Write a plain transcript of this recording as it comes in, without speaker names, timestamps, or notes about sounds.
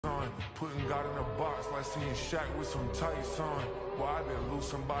Putting God in a box like seeing Shaq with some tights on. Boy, I didn't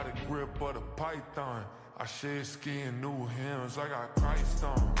loosen by the grip of the python. I shed skin, new hymns, I got Christ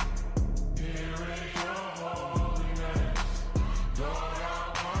on. Here is your holiness, Lord, I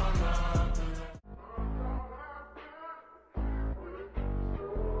wanna be.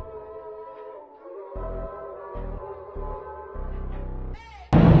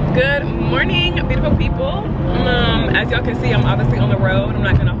 Good morning, beautiful people. As y'all can see, I'm obviously on the road. I'm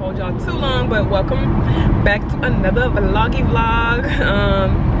not gonna hold y'all too long, but welcome back to another vloggy vlog.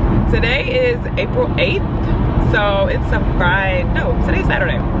 Today is April 8th, so it's a Friday. No, today's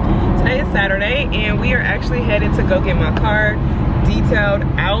Saturday. Today is Saturday, and we are actually headed to go get my car detailed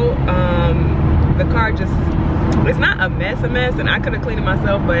out. The car just, it's not a mess, and I could have cleaned it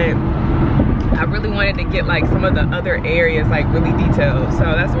myself, but I really wanted to get like some of the other areas like really detailed. So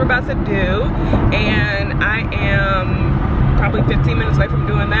that's what we're about to do. And I am probably 15 minutes away from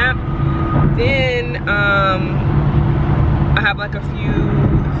doing that. Then I have like a few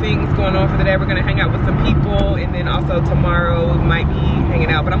things going on for the day. We're gonna hang out with some people, and then also tomorrow might be hanging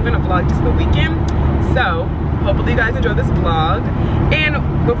out, but I'm gonna vlog just the weekend. So hopefully you guys enjoy this vlog. And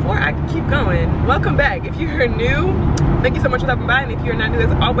before I keep going, welcome back. If you're new, thank you so much for stopping by, and if you're not new,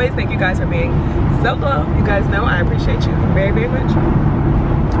 as always, thank you guys for being so loyal. You guys know I appreciate you very, very much.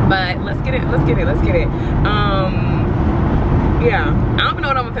 But let's get it. Yeah, I don't even know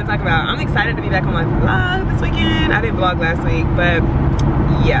what I'm gonna talk about. I'm excited to be back on my vlog this weekend. I didn't vlog last week, but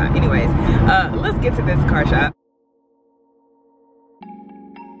yeah, anyways, let's get to this car shop.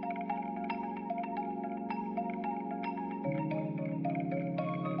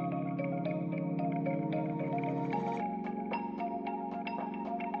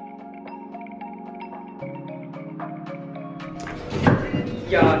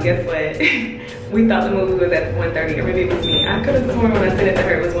 Y'all, guess what? We thought the movie was at 1:30, or maybe it was me. I could have sworn when I said it to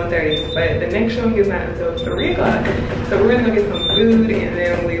her it was 1:30, but the next showing is not until 3 o'clock. So we're gonna go get some food, and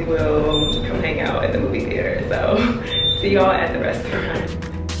then we will come hang out at the movie theater. So see y'all at the restaurant.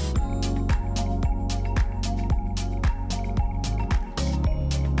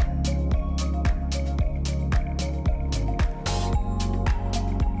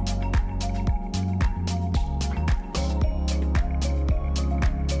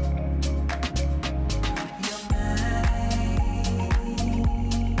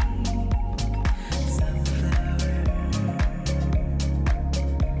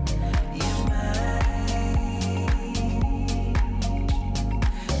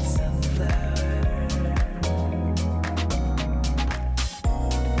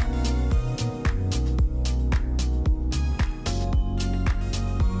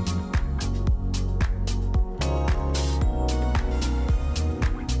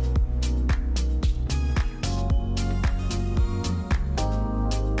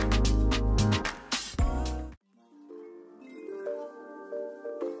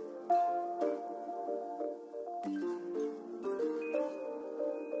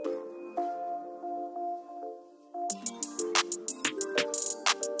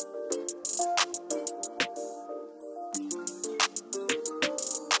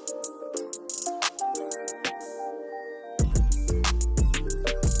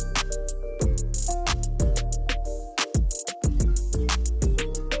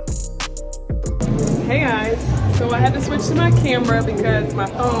 Hey guys, so I had to switch to my camera because my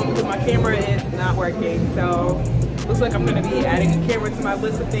camera is not working. So looks like I'm gonna be adding a camera to my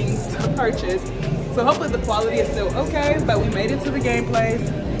list of things to purchase. So hopefully the quality is still okay, but we made it to the game place.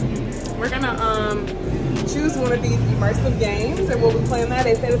 We're gonna choose one of these immersive games, and we'll be playing that.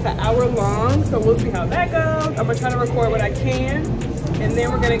 They said it's an hour long, so we'll see how that goes. I'm gonna try to record what I can, and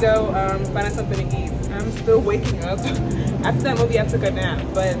then we're gonna go find out something to eat. I'm still waking up. After that movie, I took a nap,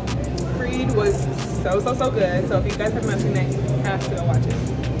 but Creed was so good. So if you guys have not seen that, you have to go watch it.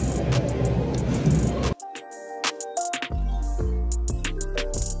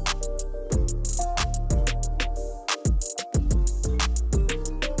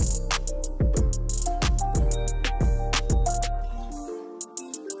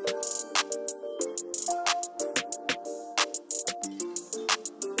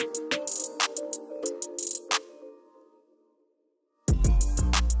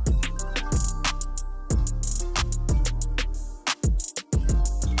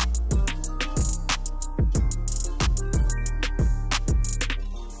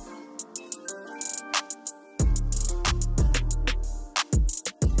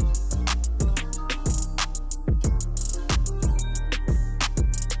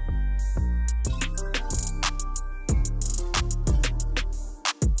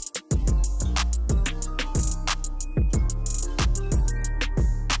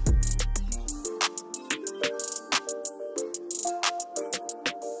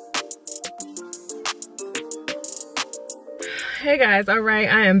 Hey guys, all right,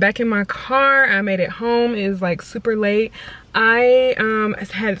 I am back in my car. I made it home. It is like super late. I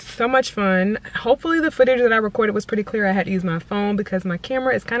had so much fun. Hopefully the footage that I recorded was pretty clear. I had to use my phone because my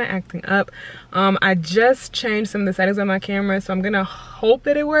camera is kind of acting up. I just changed some of the settings on my camera, so I'm gonna hope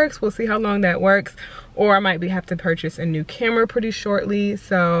that it works. We'll see how long that works, or I might have to purchase a new camera pretty shortly.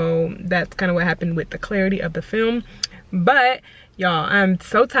 So that's kind of what happened with the clarity of the film. But y'all, I'm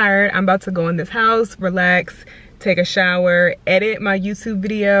so tired. I'm about to go in this house, relax, take a shower, edit my YouTube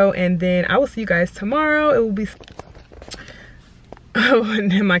video, and then I will see you guys tomorrow. It will be, oh,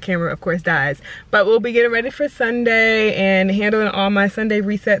 and then my camera of course dies, but we'll be getting ready for Sunday and handling all my Sunday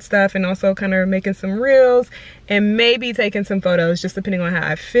reset stuff, and also kind of making some reels and maybe taking some photos, just depending on how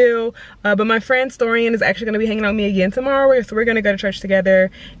I feel. But my friend Storian is actually going to be hanging out with me again tomorrow, so we're going to go to church together.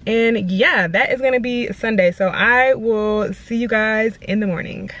 And yeah, that is going to be Sunday, so I will see you guys in the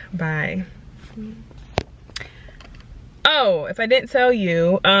morning. Bye. Oh, if I didn't tell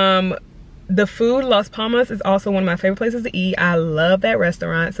you, the food, Las Palmas, is also one of my favorite places to eat. I love that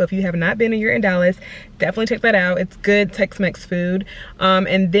restaurant. So if you have not been and you're in Dallas, definitely check that out. It's good Tex-Mex food.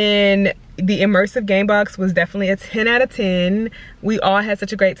 And then the immersive game box was definitely a 10 out of 10. We all had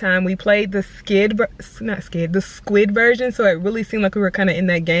such a great time. We played the the squid version, so it really seemed like we were kind of in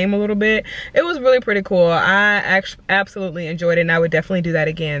that game a little bit. It was really pretty cool. I actually absolutely enjoyed it, and I would definitely do that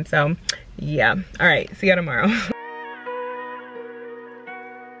again. So yeah, all right, see you tomorrow.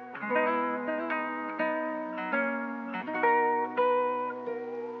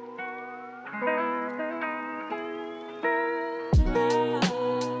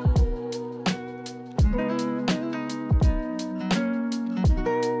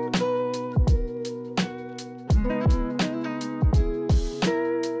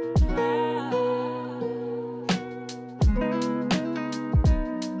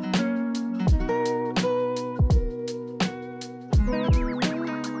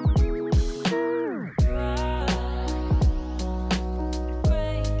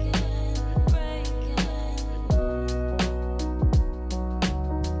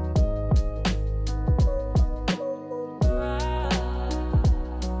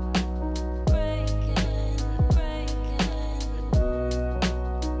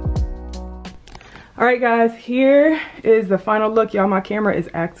 All right guys, here is the final look. Y'all, my camera is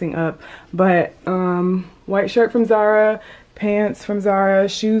acting up, but white shirt from Zara, pants from Zara,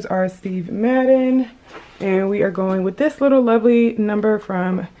 shoes are Steve Madden, and we are going with this little lovely number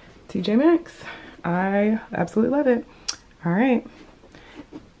from TJ Maxx. I absolutely love it. All right.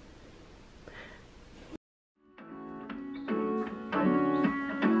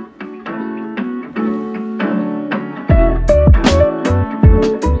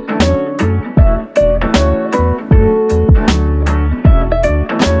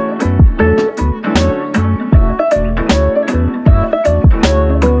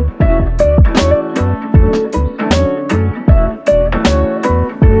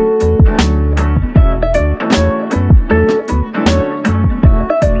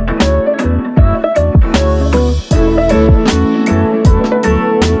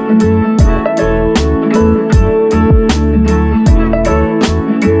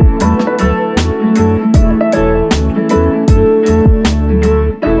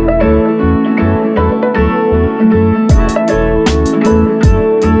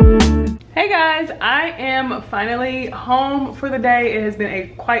 Finally home for the day. It has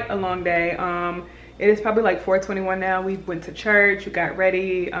been quite a long day. It is probably like 4:21 now. We went to church, we got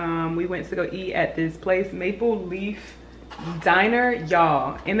ready, we went to go eat at this place, Maple Leaf Diner,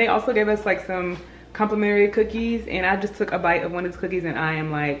 y'all, and they also gave us like some complimentary cookies, and I just took a bite of one of these cookies and I am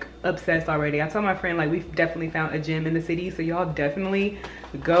like obsessed already. I told my friend like we've definitely found a gem in the city, so y'all definitely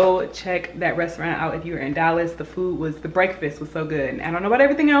go check that restaurant out if you're in Dallas. The breakfast was so good. I don't know about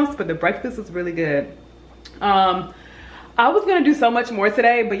everything else, but the breakfast was really good. I was gonna do so much more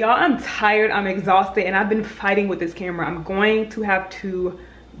today, but y'all, I'm tired, I'm exhausted, and I've been fighting with this camera. I'm going to have to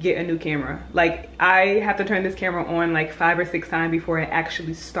get a new camera. Like, I have to turn this camera on like 5 or 6 times before it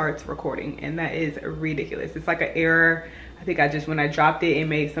actually starts recording, and that is ridiculous. It's like an error. I think when I dropped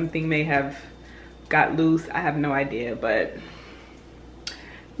it, something may have got loose. I have no idea, but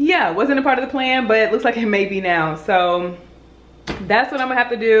yeah, it wasn't a part of the plan, but it looks like it may be now. So that's what I'm gonna have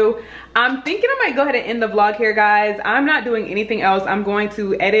to do. I'm thinking I might go ahead and end the vlog here, guys. I'm not doing anything else. I'm going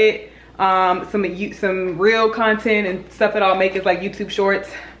to edit some real content and stuff that I'll make as like YouTube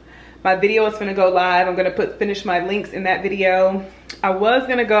shorts. My video is gonna go live. I'm gonna finish my links in that video. I was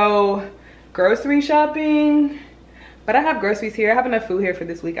gonna go grocery shopping, but I have groceries here. I have enough food here for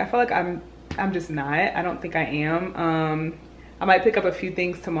this week. I feel like I'm just not. I don't think I am. I might pick up a few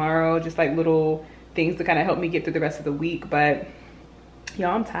things tomorrow, just like little things to kind of help me get through the rest of the week, but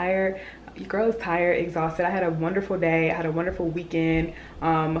Y'all, I'm tired. Your girl is tired, exhausted. I had a wonderful day. I had a wonderful weekend.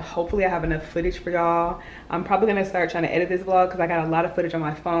 Hopefully I have enough footage for y'all. I'm probably gonna start trying to edit this vlog because I got a lot of footage on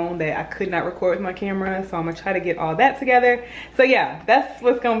my phone that I could not record with my camera. So I'm gonna try to get all that together. So yeah, that's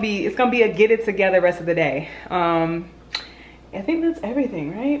what's gonna be. It's gonna be a get it together rest of the day. I think that's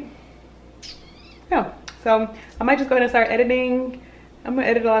everything, right? Yeah, so I might just go ahead and start editing. I'm gonna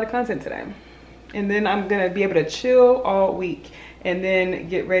edit a lot of content today. And then I'm gonna be able to chill all week and then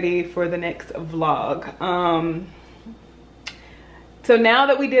get ready for the next vlog. So now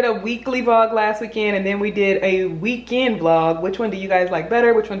that we did a weekly vlog last weekend and then we did a weekend vlog, which one do you guys like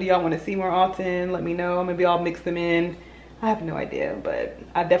better? Which one do y'all want to see more often? Let me know. Maybe I'll mix them in. I have no idea, but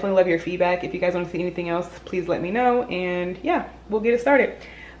I definitely love your feedback. If you guys want to see anything else, please let me know. And yeah, we'll get it started.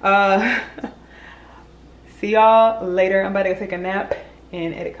 See y'all later. I'm about to go take a nap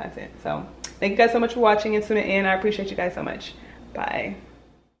and edit content. So thank you guys so much for watching and tuning in. I appreciate you guys so much. Bye.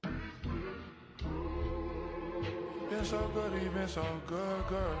 Been so good, you've been so good,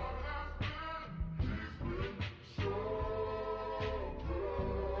 girl.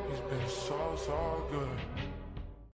 He's been so good.